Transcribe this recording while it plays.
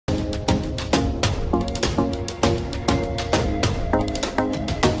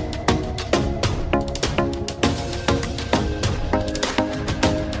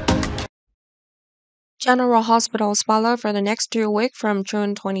General Hospital's follow for the next 2 weeks from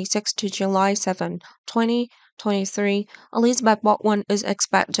June 26 to July 7, 2023. Elizabeth Baldwin is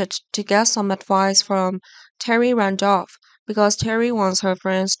expected to get some advice from Terry Randolph because Terry wants her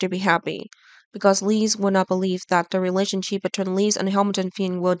friends to be happy. Because Liz would not believe that the relationship between Liz and Hamilton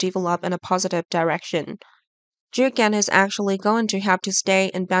Finn will develop in a positive direction. Jugan is actually going to have to stay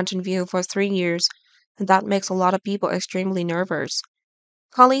in Bentonville for 3 years, and that makes a lot of people extremely nervous.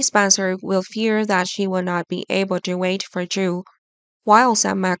 Collie Spencer will fear that she will not be able to wait for Drew, while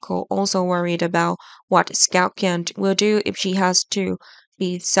Sam McCall also worried about what Scout Kent will do if she has to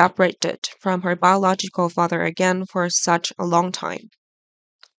be separated from her biological father again for such a long time.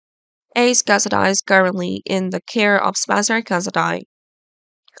 Ace Cassidy is currently in the care of Spencer Cassidy.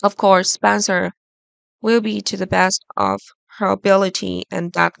 Of course, Spencer will be to the best of her ability,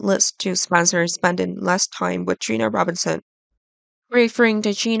 and that leads to Spencer spending less time with Gina Robinson. Referring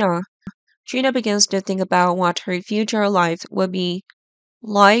to Gina begins to think about what her future life will be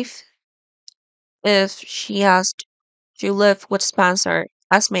like if she has to live with Spencer,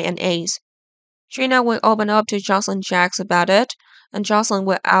 Esme, and Ace. Gina will open up to Jocelyn Jacks about it, and Jocelyn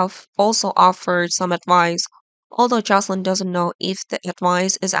will also offer some advice, although Jocelyn doesn't know if the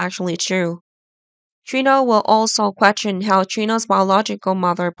advice is actually true. Gina will also question how Gina's biological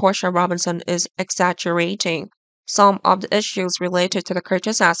mother, Portia Robinson, is exaggerating some of the issues related to the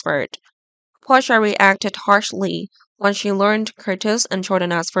Curtis effort. Portia reacted harshly when she learned Curtis and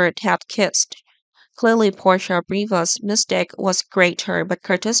Jordan Asford had kissed. Clearly, Portia's previous mistake was greater, but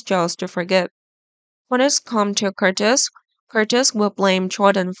Curtis chose to forgive. When it's come to Curtis, Curtis will blame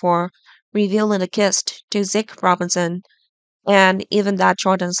Jordan for revealing the kiss to Zeke Robinson, and even that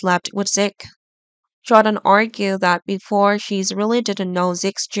Jordan slept with Zeke. Jordan argued that before she really didn't know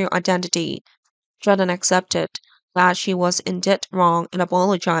Zeke's true identity. Jordan accepted that she was indeed wrong and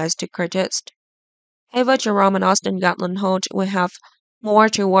apologized to Curtis. Ava Jerome and Austin Gatlin Holt will have more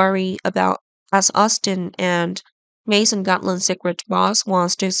to worry about as Austin and Mason Gatlin's secret boss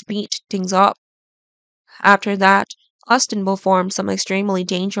wants to speed things up. After that, Austin will form some extremely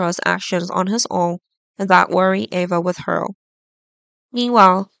dangerous actions on his own, and that worry Ava with her.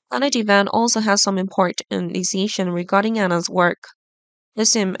 Meanwhile, Anna Devan also has some important decision regarding Anna's work. It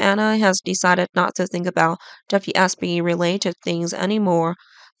seems Anna has decided not to think about WSB related things anymore,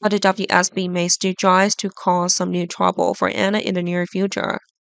 but the WSB may still tries to cause some new trouble for Anna in the near future.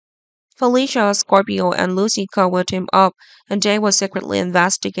 Felicia, Scorpio, and Lucica will team up, and Jay will secretly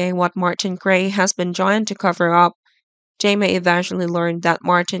investigate what Martin Gray has been trying to cover up. Jay may eventually learn that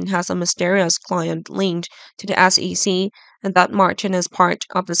Martin has a mysterious client linked to the SEC and that Martin is part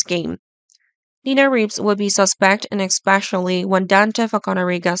of the scheme. Nina Reeves will be suspect, and especially when Dante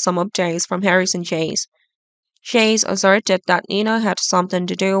Falconeri gets some updates from Harrison Chase. Chase asserted that Nina had something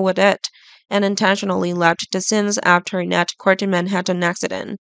to do with it and intentionally left the scenes after Nat Quarterman had an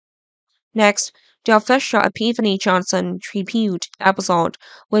accident. Next, the official Epiphany Johnson tribute episode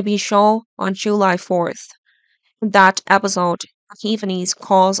will be shown on July 4th. In that episode, Epiphany's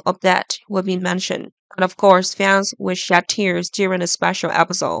cause of death will be mentioned, and of course, fans will shed tears during the special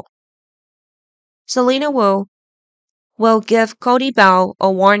episode. Selena will give Cody Bell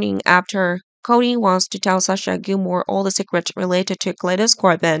a warning after Cody wants to tell Sasha Gilmore all the secrets related to Gladys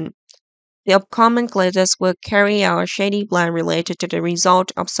Corbin. The upcoming Gladys will carry out a shady plan related to the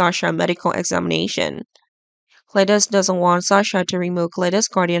result of Sasha's medical examination. Gladys doesn't want Sasha to remove Gladys'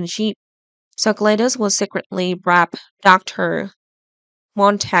 guardianship, so Gladys will secretly wrap Dr.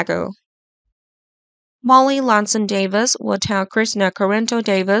 Montagu. Molly Lanson Davis will tell Christina Corrento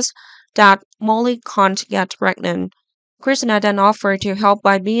Davis that Molly can't get pregnant. Christina then offered to help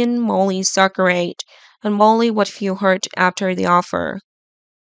by being Molly's surrogate, and Molly would feel hurt after the offer.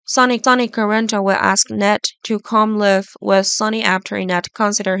 Sonny Corrento will ask Ned to come live with Sonny after Ned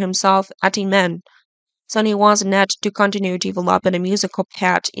considers himself a teen man. Sonny wants Ned to continue developing a musical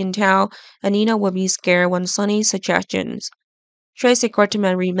path in town, and Nina will be scared when Sonny's suggestions. Tracy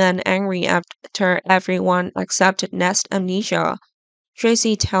Quarterman remained angry after everyone accepted Ned's amnesia.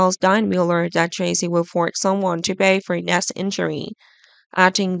 Tracy tells Diane Mueller that Tracy will force someone to pay for Ned's injury,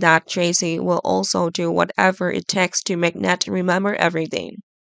 adding that Tracy will also do whatever it takes to make Ned remember everything.